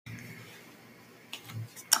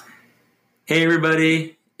Hey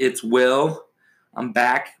everybody, it's Will. I'm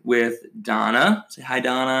back with Donna. Say hi,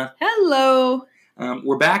 Donna. Hello.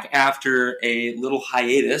 We're back after a little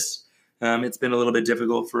hiatus. It's been a little bit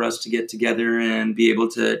difficult for us to get together and be able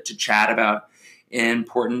to chat about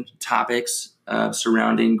important topics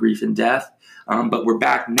surrounding grief and death. But we're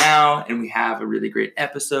back now, and we have a really great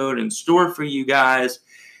episode in store for you guys.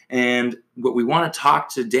 And what we want to talk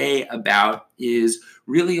today about is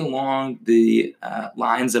really along the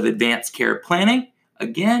lines of advanced care planning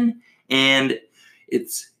again. And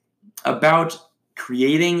it's about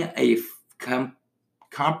creating a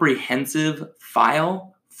comprehensive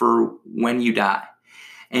file for when you die.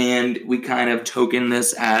 And we kind of token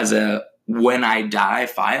this as a when I die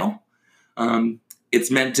file.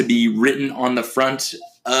 It's meant to be written on the front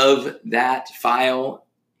of that file.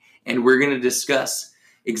 And we're going to discuss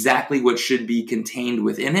exactly what should be contained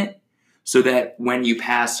within it so that when you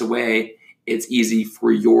pass away, it's easy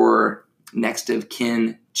for your next of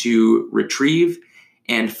kin to retrieve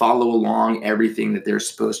and follow along everything that they're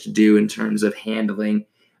supposed to do in terms of handling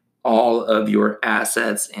all of your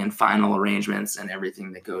assets and final arrangements and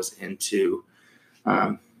everything that goes into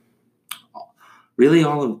really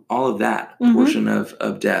all of that portion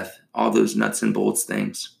of death, all those nuts and bolts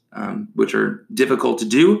things, which are difficult to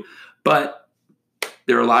do, but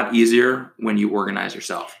they're a lot easier when you organize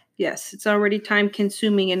yourself. Yes, it's already time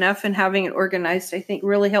consuming enough, and having it organized, I think,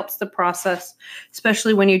 really helps the process,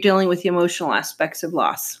 especially when you're dealing with the emotional aspects of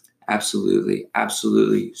loss. Absolutely.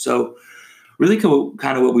 Absolutely. So really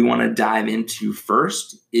kind of what we want to dive into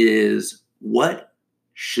first is what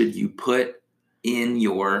should you put in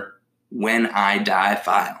your when I die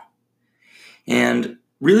file? And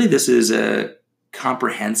really this is a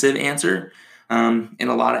comprehensive answer. In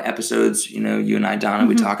a lot of episodes, you and I, Donna,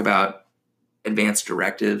 we talk about advanced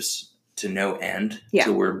directives to no end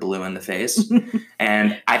till we're blue in the face.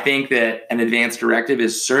 And I think that an advanced directive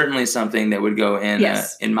is certainly something that would go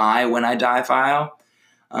in my when I die file.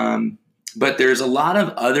 But there's a lot of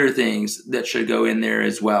other things that should go in there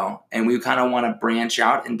as well. And we kind of want to branch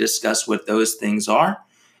out and discuss what those things are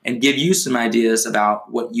and give you some ideas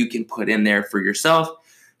about what you can put in there for yourself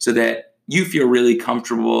so that you feel really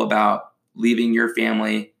comfortable about leaving your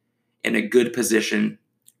family in a good position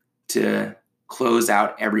to close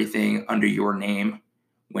out everything under your name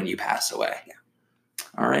when you pass away.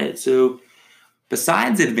 All right. So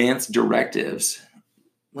besides advanced directives,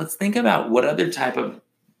 let's think about what other type of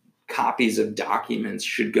copies of documents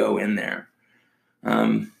should go in there.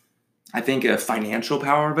 I think a financial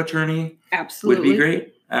power of attorney would be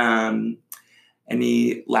great.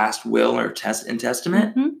 Any last will or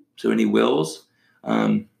testament. So any wills.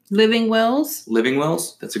 Living wills.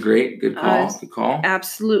 That's a good call.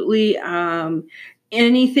 Absolutely.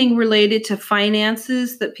 Anything related to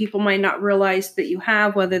finances that people might not realize that you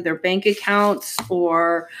have, whether they're bank accounts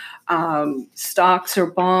or stocks or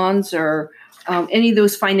bonds or any of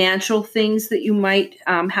those financial things that you might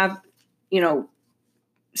have,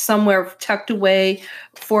 somewhere tucked away,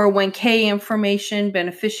 401k information,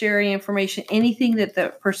 beneficiary information, anything that the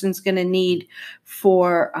person's going to need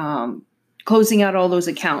for closing out all those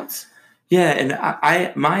accounts. Yeah,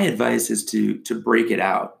 and my advice is to break it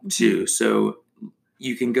out too. So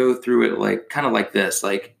you can go through it kind of like this,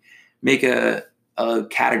 like make a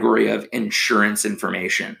category of insurance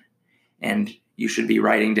information, and you should be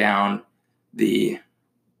writing down the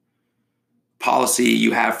policy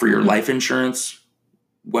you have for your life insurance,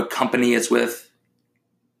 what company it's with,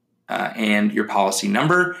 and your policy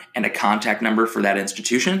number and a contact number for that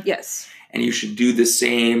institution. Yes. And you should do the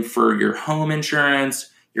same for your home insurance,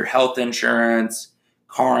 your health insurance,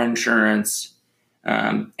 car insurance,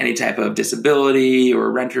 any type of disability or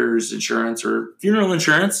renter's insurance or funeral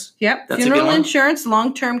insurance. Yep. That's funeral insurance,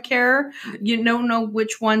 long-term care. You don't know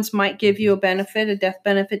which ones might give you a death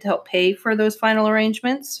benefit to help pay for those final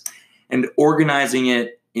arrangements. And organizing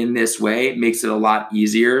it in this way makes it a lot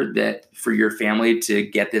easier that for your family to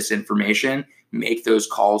get this information, make those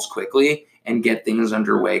calls quickly, and get things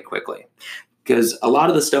underway quickly. Because a lot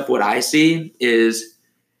of the stuff, what I see is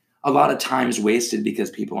a lot of time's wasted because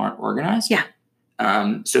people aren't organized. Yeah.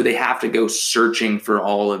 So they have to go searching for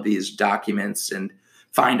all of these documents and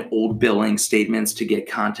find old billing statements to get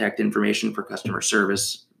contact information for customer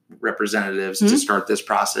service representatives to start this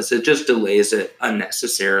process. It just delays it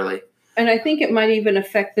unnecessarily. And I think it might even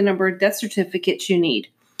affect the number of death certificates you need.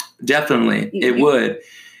 Definitely. It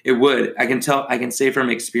would. I can say from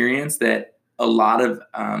experience that a lot of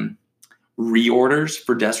reorders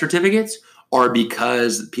for death certificates are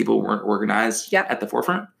because people weren't organized at the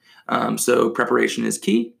forefront. So preparation is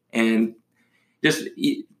key, and just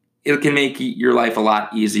it can make your life a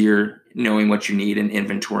lot easier knowing what you need and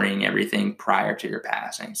inventorying everything prior to your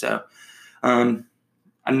passing. So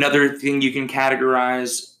another thing you can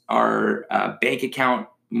categorize are bank account,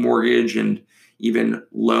 mortgage, and even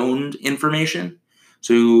loan information.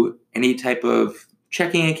 So any type of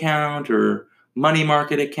checking account or money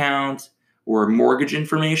market account or mortgage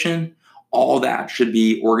information, all that should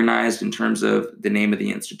be organized in terms of the name of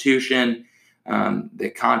the institution,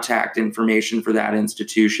 the contact information for that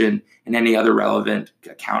institution, and any other relevant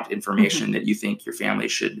account information that you think your family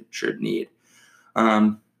should need.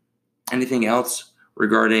 Anything else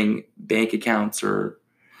regarding bank accounts or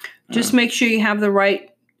just make sure you have the right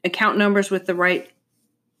account numbers with the right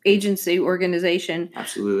agency organization.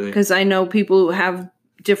 Absolutely. Because I know people who have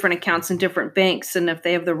different accounts in different banks, and if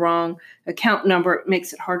they have the wrong account number, it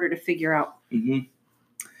makes it harder to figure out.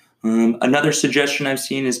 Another suggestion I've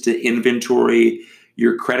seen is to inventory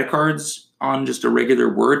your credit cards on just a regular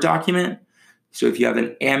Word document. So if you have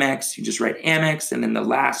an Amex, you just write Amex and then the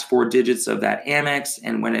last 4 digits of that Amex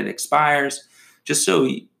and when it expires, just so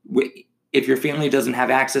if your family doesn't have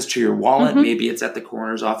access to your wallet, maybe it's at the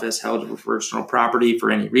coroner's office held for personal property for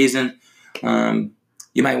any reason,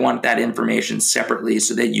 you might want that information separately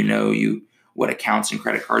so that you know what accounts and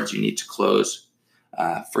credit cards you need to close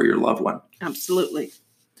for your loved one. Absolutely.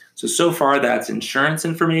 So far that's insurance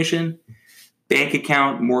information, bank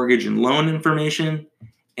account, mortgage, and loan information,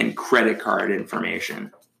 and credit card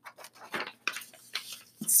information.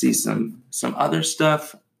 Let's see some other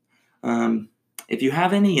stuff. If you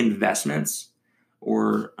have any investments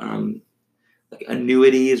or like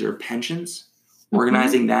annuities or pensions,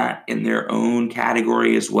 organizing that in their own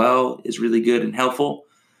category as well is really good and helpful.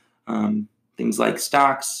 Things like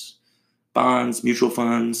stocks, bonds, mutual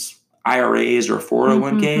funds, IRAs, or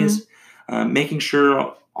 401ks. Making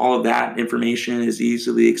sure all of that information is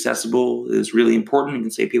easily accessible is really important. It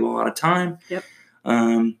can save people a lot of time. Yep.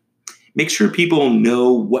 Make sure people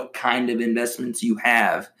know what kind of investments you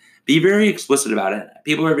have. Be very explicit about it.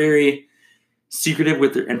 People are very secretive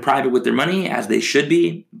and private with their money, as they should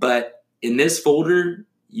be. But in this folder,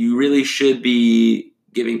 you really should be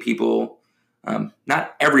giving people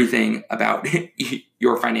not everything about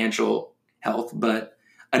your financial health, but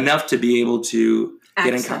enough to be able to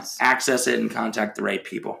access it and contact the right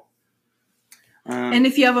people. And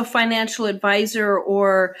if you have a financial advisor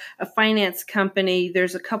or a finance company,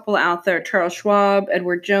 there's a couple out there, Charles Schwab,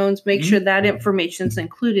 Edward Jones. Make sure that information is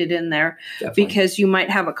included in there. Definitely. Because you might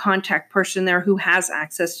have a contact person there who has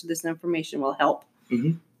access to this information will help.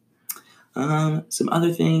 Some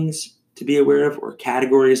other things to be aware of or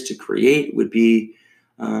categories to create would be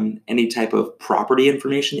any type of property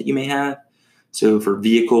information that you may have. So for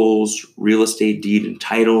vehicles, real estate deed and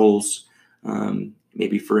titles,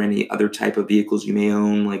 maybe for any other type of vehicles you may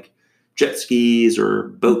own, like jet skis or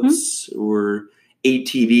boats or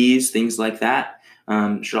ATVs, things like that,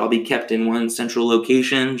 should all be kept in one central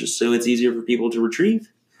location just so it's easier for people to retrieve.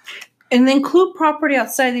 And include property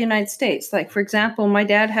outside the United States. Like, for example, my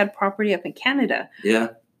dad had property up in Canada. Yeah.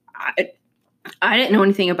 I didn't know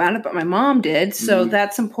anything about it, but my mom did. So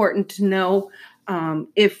that's important to know.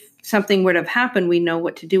 If something would have happened, we know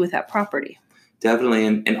what to do with that property. Definitely.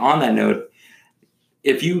 And on that note,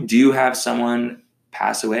 if you do have someone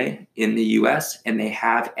pass away in the U.S. and they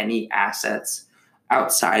have any assets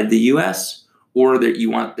outside the U.S. or that you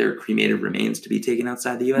want their cremated remains to be taken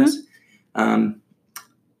outside the U.S.,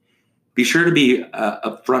 be sure to be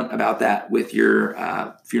upfront about that with your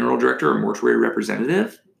funeral director or mortuary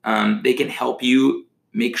representative. They can help you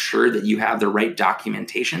make sure that you have the right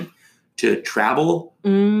documentation to travel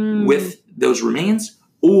with those remains,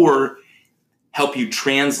 or help you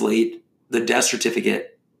translate the death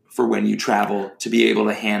certificate for when you travel to be able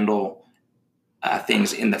to handle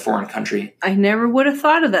things in the foreign country. I never would have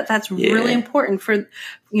thought of that. That's really important for,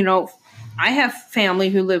 I have family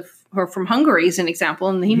who are from Hungary as an example,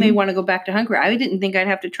 and he may want to go back to Hungary. I didn't think I'd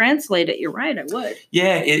have to translate it. You're right, I would.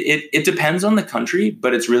 Yeah, it depends on the country,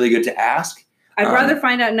 but it's really good to ask. I'd rather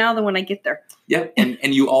find out now than when I get there. Yep,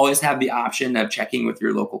 and you always have the option of checking with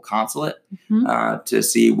your local consulate to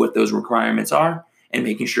see what those requirements are and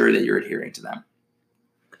making sure that you're adhering to them.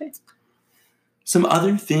 Okay. Some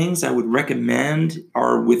other things I would recommend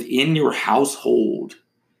are within your household.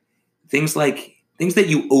 Things that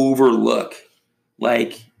you overlook,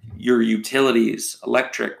 like your utilities,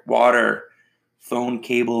 electric, water, phone,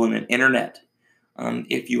 cable, and an internet.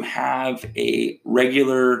 If you have a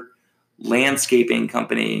regular landscaping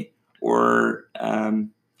company or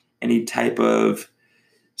any type of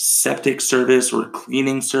septic service or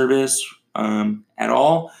cleaning service at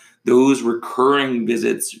all, those recurring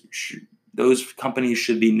visits, those companies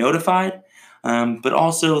should be notified. but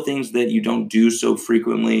also things that you don't do so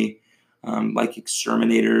frequently, like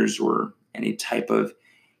exterminators or any type of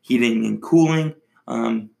heating and cooling,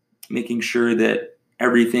 making sure that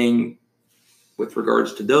everything with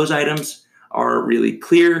regards to those items are really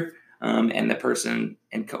clear, and the person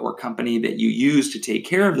or company that you use to take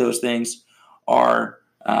care of those things are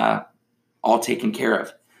all taken care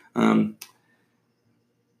of. Donna,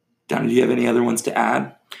 do you have any other ones to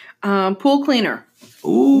add? Pool cleaner.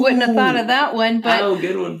 Ooh, Wouldn't have thought of that one, but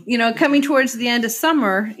good one. Coming towards the end of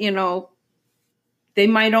summer, they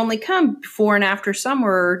might only come before and after summer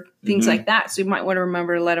or things like that. So you might want to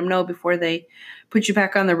remember to let them know before they put you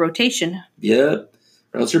back on the rotation. Yep.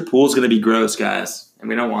 Or else your pool's going to be gross, guys. And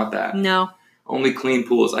we don't want that. No. Only clean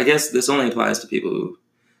pools. I guess this only applies to people who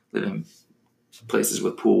live in places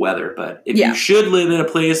with pool weather. But if you should live in a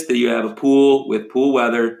place that you have a pool with pool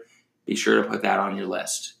weather, be sure to put that on your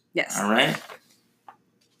list. Yes. All right?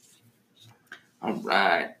 All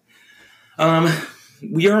right.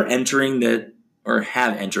 We are entering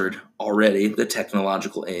have entered already the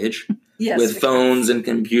technological age. Yes. With phones and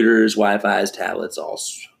computers, Wi-Fi's, tablets, all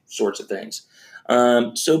sorts of things.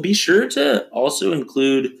 So be sure to also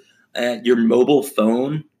include your mobile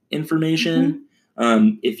phone information.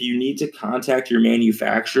 If you need to contact your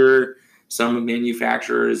manufacturer, some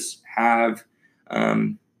manufacturers have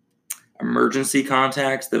emergency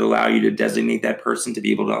contacts that allow you to designate that person to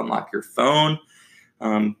be able to unlock your phone.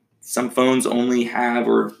 Some phones only have,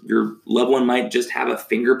 or your loved one might just have a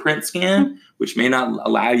fingerprint scan, which may not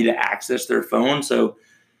allow you to access their phone. So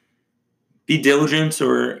be diligent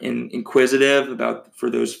or inquisitive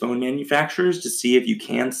for those phone manufacturers to see if you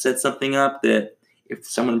can set something up that if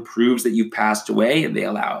someone proves that you passed away and they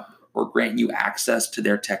allow or grant you access to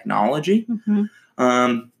their technology.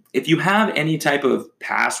 If you have any type of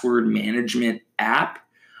password management app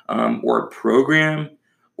or program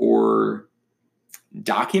or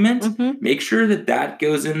document, make sure that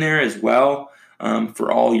goes in there as well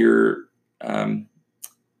for all your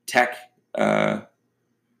tech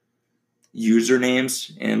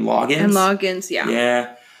usernames and logins.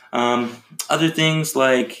 Yeah. Other things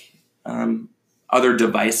like other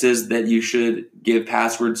devices that you should give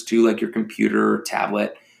passwords to, like your computer or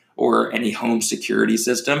tablet or any home security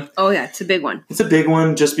system. Oh yeah, it's a big one. It's a big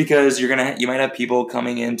one just because you might have people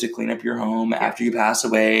coming in to clean up your home after you pass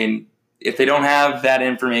away, and if they don't have that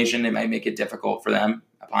information, it might make it difficult for them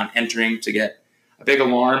upon entering to get a big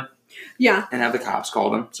alarm. Yeah. And have the cops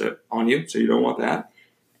call them on you. So you don't want that.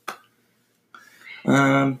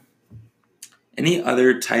 Any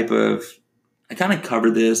other type of, I kind of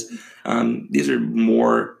covered this. These are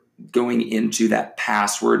more going into that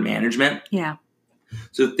password management. Yeah.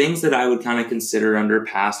 So things that I would kind of consider under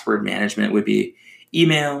password management would be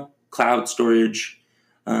email, cloud storage,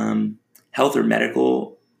 health or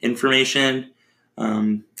medical information,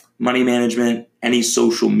 money management, any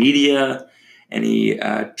social media, any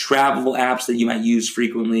travel apps that you might use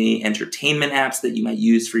frequently, entertainment apps that you might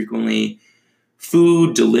use frequently,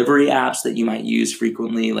 food delivery apps that you might use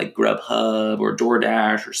frequently, like Grubhub or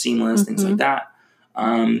DoorDash or Seamless, things like that.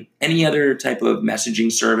 Any other type of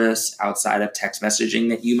messaging service outside of text messaging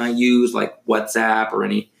that you might use, like WhatsApp or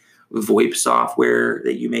any VoIP software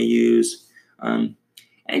that you may use.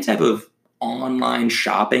 Any type of online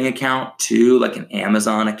shopping account too, like an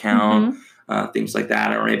Amazon account, things like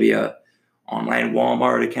that, or maybe a online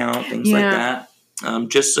Walmart account, things like that.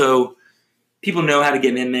 Just so people know how to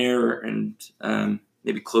get in there and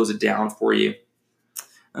maybe close it down for you.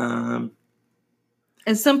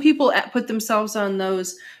 And some people put themselves on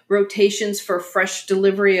those rotations for fresh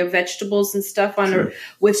delivery of vegetables and stuff on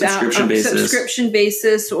subscription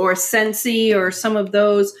basis or Sensi or some of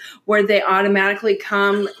those where they automatically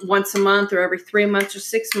come once a month or every 3 months or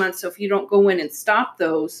 6 months. So if you don't go in and stop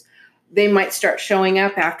those, they might start showing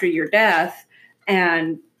up after your death,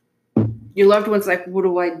 and your loved one's like, what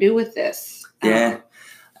do I do with this? Yeah.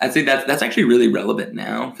 I'd say that's actually really relevant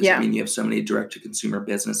now. Because, yeah. I mean, you have so many direct-to-consumer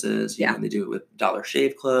businesses. You know, they do it with Dollar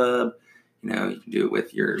Shave Club. You know, you can do it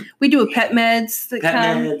with your... We do a pet meds.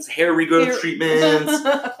 Meds, hair regrowth treatments,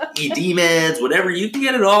 ED meds, whatever. You can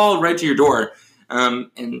get it all right to your door.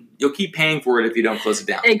 And you'll keep paying for it if you don't close it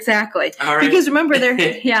down. Exactly. All right. Because remember,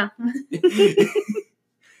 they're... yeah.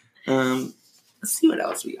 Let's see what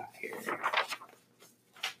else we got here.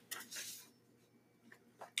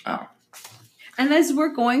 Oh. And as we're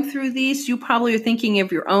going through these, you probably are thinking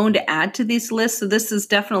of your own to add to these lists. So this is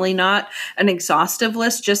definitely not an exhaustive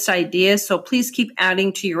list, just ideas. So please keep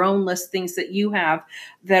adding to your own list things that you have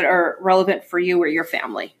that are relevant for you or your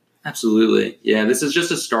family. Absolutely. Yeah, this is just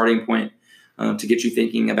a starting point to get you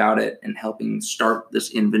thinking about it and helping start this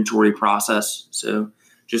inventory process. So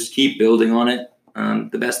just keep building on it.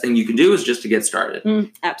 The best thing you can do is just to get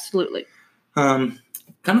started. Absolutely. Kind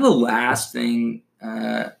of the last thing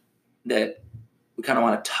that we kind of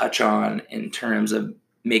want to touch on in terms of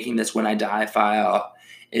making this When I Die file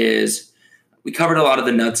is we covered a lot of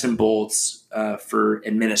the nuts and bolts for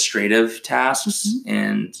administrative tasks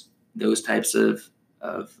and those types of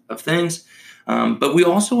things. But we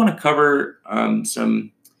also want to cover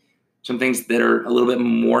some things that are a little bit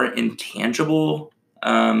more intangible,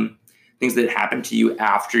 things that happen to you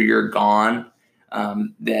after you're gone,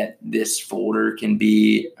 that this folder can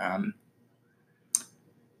be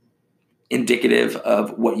indicative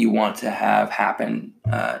of what you want to have happen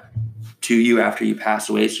to you after you pass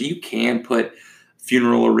away. So you can put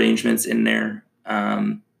funeral arrangements in there,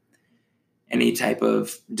 any type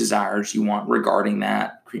of desires you want regarding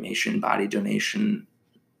that, cremation, body donation,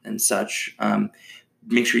 and such.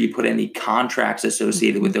 Make sure you put any contracts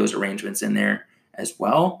associated with those arrangements in there as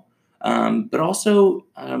well. But also,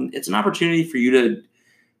 it's an opportunity for you to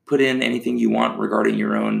put in anything you want regarding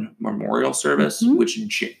your own memorial service, which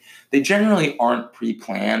they generally aren't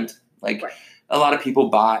pre-planned. Like a lot of people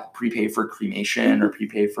prepay for cremation or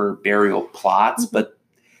prepay for burial plots, but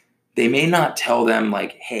they may not tell them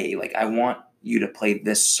like, hey, like I want you to play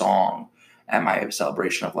this song at my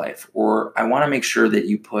celebration of life, or I want to make sure that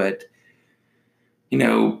you put,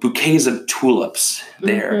 bouquets of tulips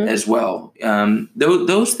there as well.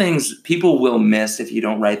 Those things people will miss if you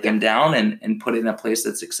don't write them down and put it in a place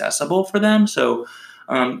that's accessible for them. So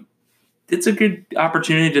it's a good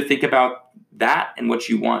opportunity to think about that and what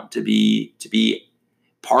you want to be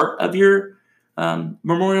part of your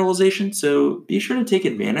memorialization. So be sure to take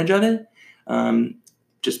advantage of it,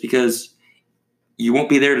 just because you won't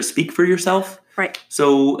be there to speak for yourself. Right.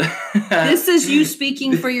 So this is you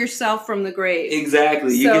speaking for yourself from the grave.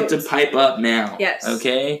 Exactly. You get to pipe up now. Yes.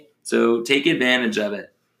 Okay. So take advantage of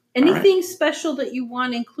it. Anything special that you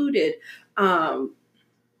want included?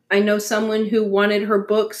 I know someone who wanted her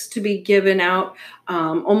books to be given out,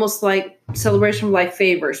 almost like Celebration of Life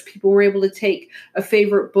favors. People were able to take a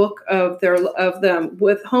favorite book of them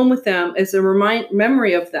home with them as a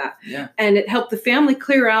memory of that. Yeah. And it helped the family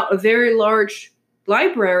clear out a very large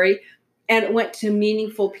library, and it went to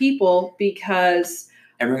meaningful people because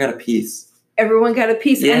everyone got a piece. And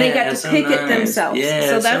they got to pick it themselves. Yeah,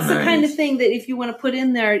 so that's the kind of thing that if you want to put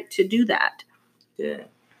in there to do that. Yeah.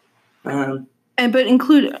 But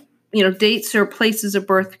include, dates or places of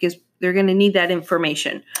birth because they're going to need that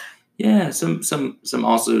information. Yeah. Some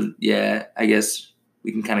also, I guess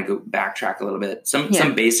we can kind of go backtrack a little bit.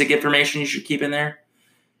 Some basic information you should keep in there.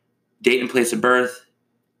 Date and place of birth,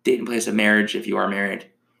 date and place of marriage if you are married,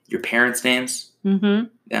 your parents' names,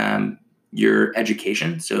 your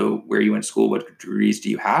education. So where you went to school, what degrees do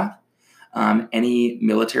you have? Any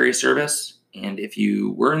military service. And if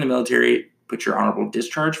you were in the military, put your honorable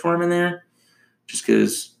discharge form in there just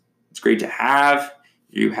because it's great to have.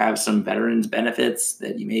 You have some veterans benefits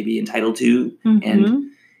that you may be entitled to. And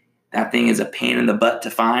that thing is a pain in the butt to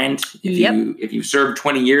find. If you served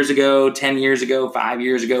 20 years ago, 10 years ago, 5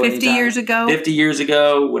 years ago, 50 years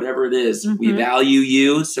ago, whatever it is, we value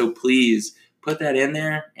you. So please put that in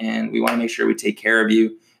there, and we want to make sure we take care of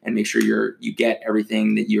you and make sure you get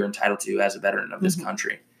everything that you're entitled to as a veteran of this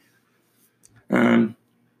country.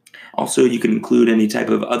 Also, you can include any type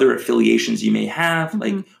of other affiliations you may have,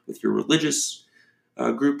 like with your religious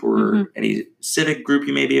group or any civic group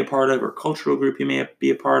you may be a part of or cultural group you may be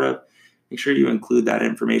a part of. Make sure you include that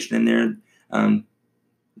information in there,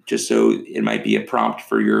 just so it might be a prompt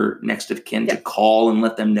for your next of kin to call and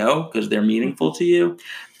let them know because they're meaningful to you.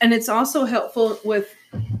 And it's also helpful with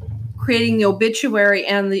creating the obituary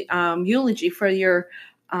and the eulogy for your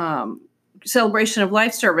celebration of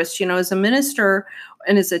life service. As a minister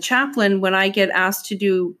and as a chaplain, when I get asked to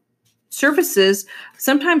do services,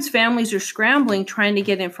 sometimes families are scrambling trying to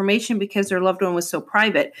get information because their loved one was so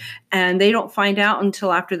private, and they don't find out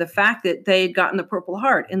until after the fact that they had gotten the Purple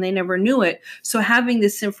Heart and they never knew it. So having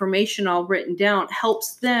this information all written down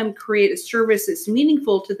helps them create a service that's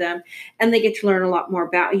meaningful to them, and they get to learn a lot more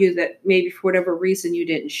about you that maybe for whatever reason you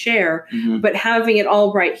didn't share. But having it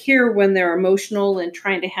all right here when they're emotional and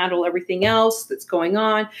trying to handle everything else that's going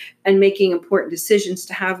on and making important decisions,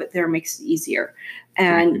 to have it there makes it easier.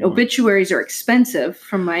 And obituaries are expensive,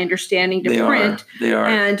 from my understanding, to print. They are.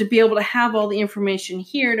 And to be able to have all the information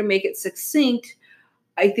here to make it succinct,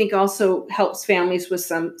 I think also helps families with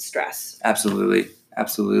some stress. Absolutely.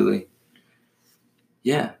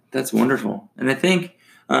 Yeah, that's wonderful. And I think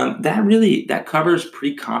that covers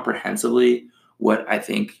pretty comprehensively what I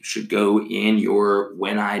think should go in your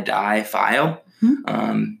When I Die file.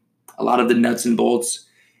 A lot of the nuts and bolts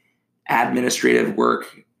administrative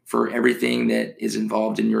work for everything that is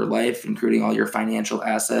involved in your life, including all your financial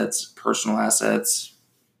assets, personal assets,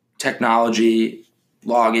 technology,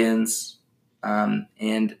 logins,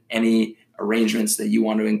 and any arrangements that you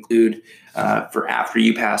want to include for after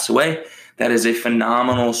you pass away. That is a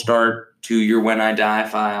phenomenal start to your When I Die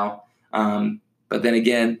file. But then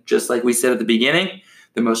again, just like we said at the beginning,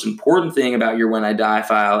 the most important thing about your When I Die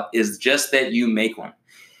file is just that you make one,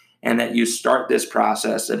 and that you start this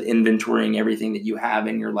process of inventorying everything that you have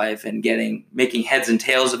in your life and making heads and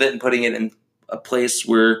tails of it and putting it in a place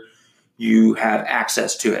where you have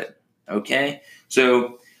access to it. Okay?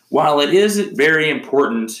 So while it is very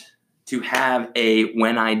important to have a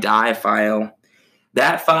When I Die file,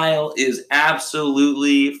 that file is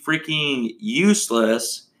absolutely freaking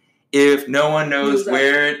useless if no one knows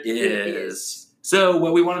where it is. So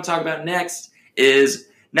what we want to talk about next is,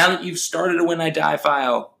 now that you've started a When I Die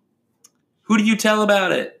file, who do you tell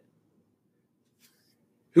about it?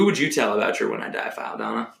 Who would you tell about your When I Die file,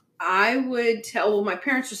 Donna? I would tell, well, my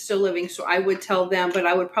parents are still living, so I would tell them, but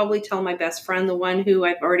I would probably tell my best friend, the one who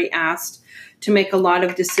I've already asked to make a lot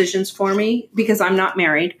of decisions for me, because I'm not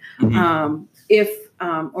married. Mm-hmm.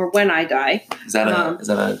 Or when I die. Is that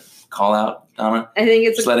a call out, Donna? I think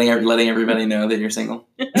it's just letting everybody know that you're single.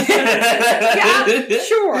 Yeah,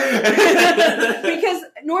 sure. Because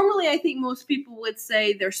normally I think most people would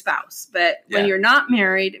say their spouse, but when you're not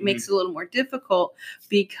married, it makes it a little more difficult,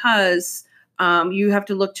 because you have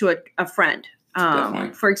to look to a friend.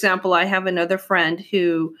 For example, I have another friend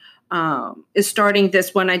who is starting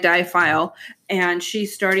this When I Die file, and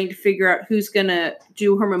she's starting to figure out who's going to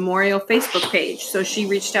do her memorial Facebook page. So she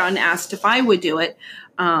reached out and asked if I would do it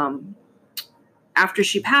after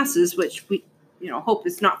she passes, which we hope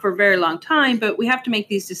is not for a very long time, but we have to make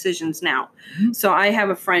these decisions now. Mm-hmm. So I have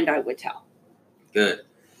a friend I would tell. Good.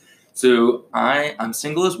 So I'm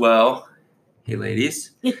single as well. Hey,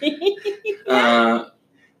 ladies. He's a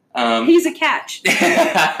catch.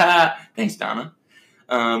 Thanks, Donna.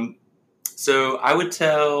 So I would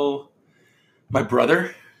tell my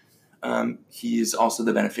brother. He's also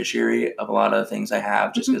the beneficiary of a lot of things I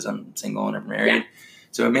have, just because I'm single and never married. Yeah.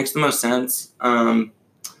 So it makes the most sense.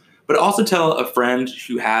 But also tell a friend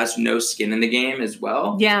who has no skin in the game as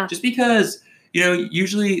well. Yeah. Just because,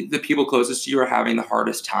 usually the people closest to you are having the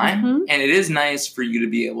hardest time. Mm-hmm. And it is nice for you to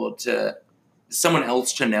be able to, someone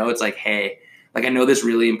else to know, it's like, hey, like, I know these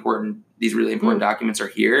really important documents are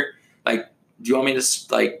here. Like, do you want me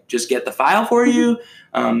to just get the file for you?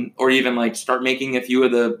 Or even start making a few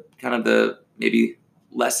of the kind of the maybe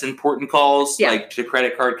less important calls, to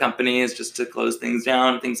credit card companies, just to close things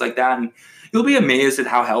down, things like that. And you'll be amazed at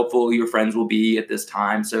how helpful your friends will be at this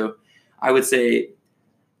time. So I would say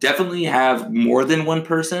definitely have more than one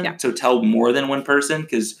person. Yeah. So tell more than one person,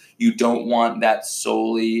 because you don't want that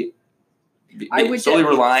solely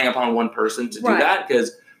relying upon one person to do that,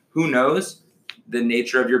 because who knows the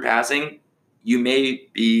nature of your passing. You may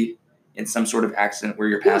be in some sort of accident where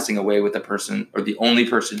you're passing away with a person, or the only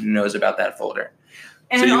person who knows about that folder.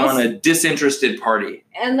 And so you want a disinterested party.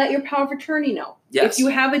 And let your power of attorney know. Yes. If you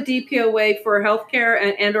have a DPOA for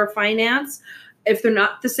healthcare and or finance, if they're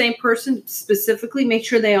not the same person specifically, make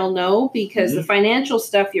sure they all know, because the financial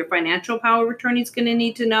stuff, your financial power of attorney is going to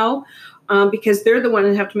need to know, because they're the one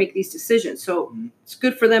that have to make these decisions. So it's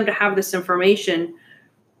good for them to have this information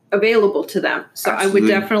available to them. So absolutely. I would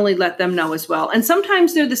definitely let them know as well. And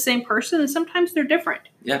sometimes they're the same person, and sometimes they're different.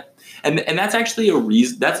 Yeah. And that's actually a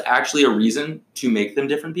reason. That's actually a reason to make them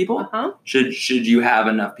different people. Uh-huh. Should you have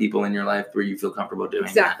enough people in your life where you feel comfortable doing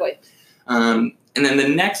exactly. that. And then the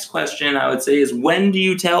next question I would say is, when do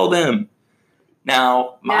you tell them?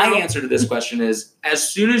 Now, my answer to this question is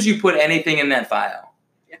as soon as you put anything in that file.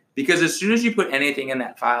 Yeah. Because as soon as you put anything in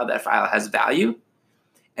that file has value.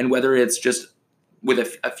 And whether it's just with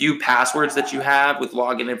a few passwords that you have with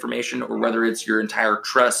login information, or whether it's your entire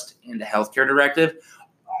trust in the healthcare directive,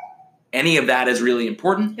 any of that is really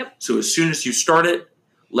important. Yep. So as soon as you start it,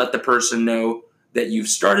 let the person know that you've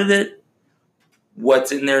started it,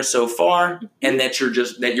 what's in there so far, and that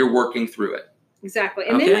you're working through it. Exactly.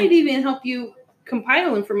 And they might even help you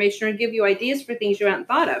compile information or give you ideas for things you hadn't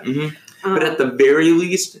thought of. Mm-hmm. But at the very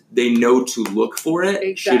least, they know to look for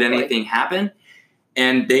it should anything happen.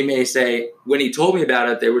 And they may say, when he told me about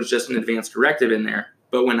it, there was just an advance directive in there.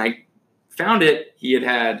 But when I found it, he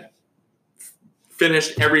had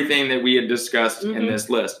finished everything that we had discussed in this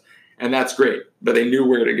list. And that's great. But they knew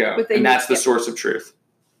where to go. And that's the source of truth.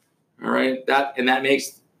 All right? That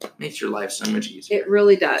makes your life so much easier. It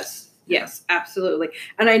really does. Yes, absolutely.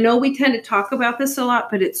 And I know we tend to talk about this a lot,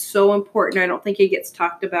 but it's so important. I don't think it gets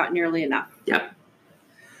talked about nearly enough. Yep.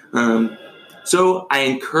 So I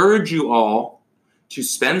encourage you all to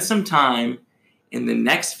spend some time in the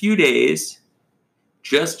next few days,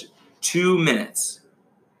 just 2 minutes.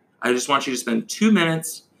 I just want you to spend 2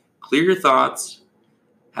 minutes, clear your thoughts,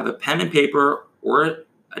 have a pen and paper or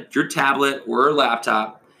your tablet or a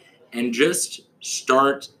laptop, and just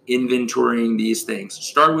start inventorying these things.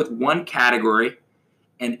 Start with one category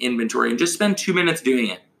and inventory, and just spend 2 minutes doing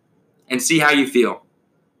it and see how you feel.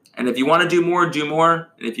 And if you want to do more, do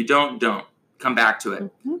more. And if you don't. Come back to it.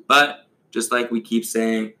 Mm-hmm. But just like we keep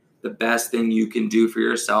saying, the best thing you can do for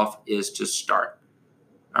yourself is to start.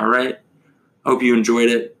 All right? Hope you enjoyed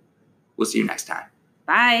it. We'll see you next time.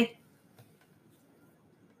 Bye.